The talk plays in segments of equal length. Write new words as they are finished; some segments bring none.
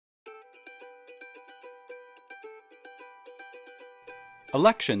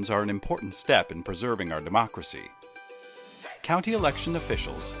Elections are an important step in preserving our democracy. County election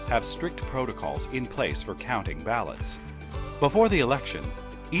officials have strict protocols in place for counting ballots. Before the election,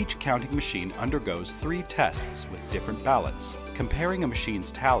 each counting machine undergoes 3 tests with different ballots, comparing a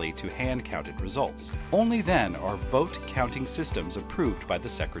machine's tally to hand-counted results. Only then are vote counting systems approved by the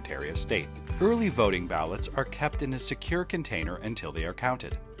Secretary of State. Early voting ballots are kept in a secure container until they are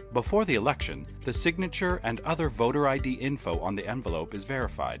counted. Before the election, the signature and other voter ID info on the envelope is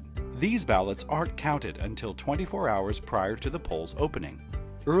verified. These ballots aren't counted until 24 hours prior to the polls opening.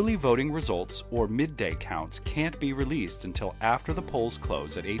 Early voting results or midday counts can't be released until after the polls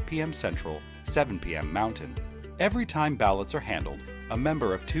close at 8 p.m. Central, 7 p.m. Mountain. Every time ballots are handled, a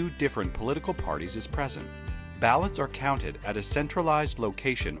member of 2 different political parties is present. Ballots are counted at a centralized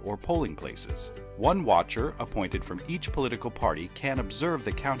location or polling places. One watcher appointed from each political party can observe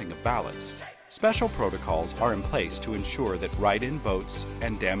the counting of ballots. Special protocols are in place to ensure that write-in votes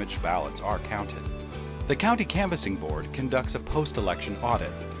and damaged ballots are counted. The County Canvassing Board conducts a post-election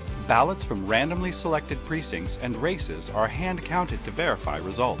audit. Ballots from randomly selected precincts and races are hand-counted to verify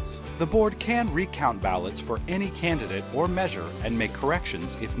results. The board can recount ballots for any candidate or measure and make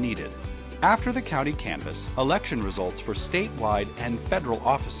corrections if needed. After the county canvass, election results for statewide and federal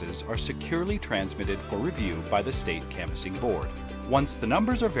offices are securely transmitted for review by the State Canvassing Board. Once the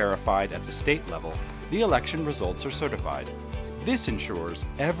numbers are verified at the state level, the election results are certified. This ensures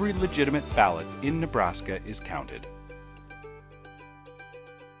every legitimate ballot in Nebraska is counted.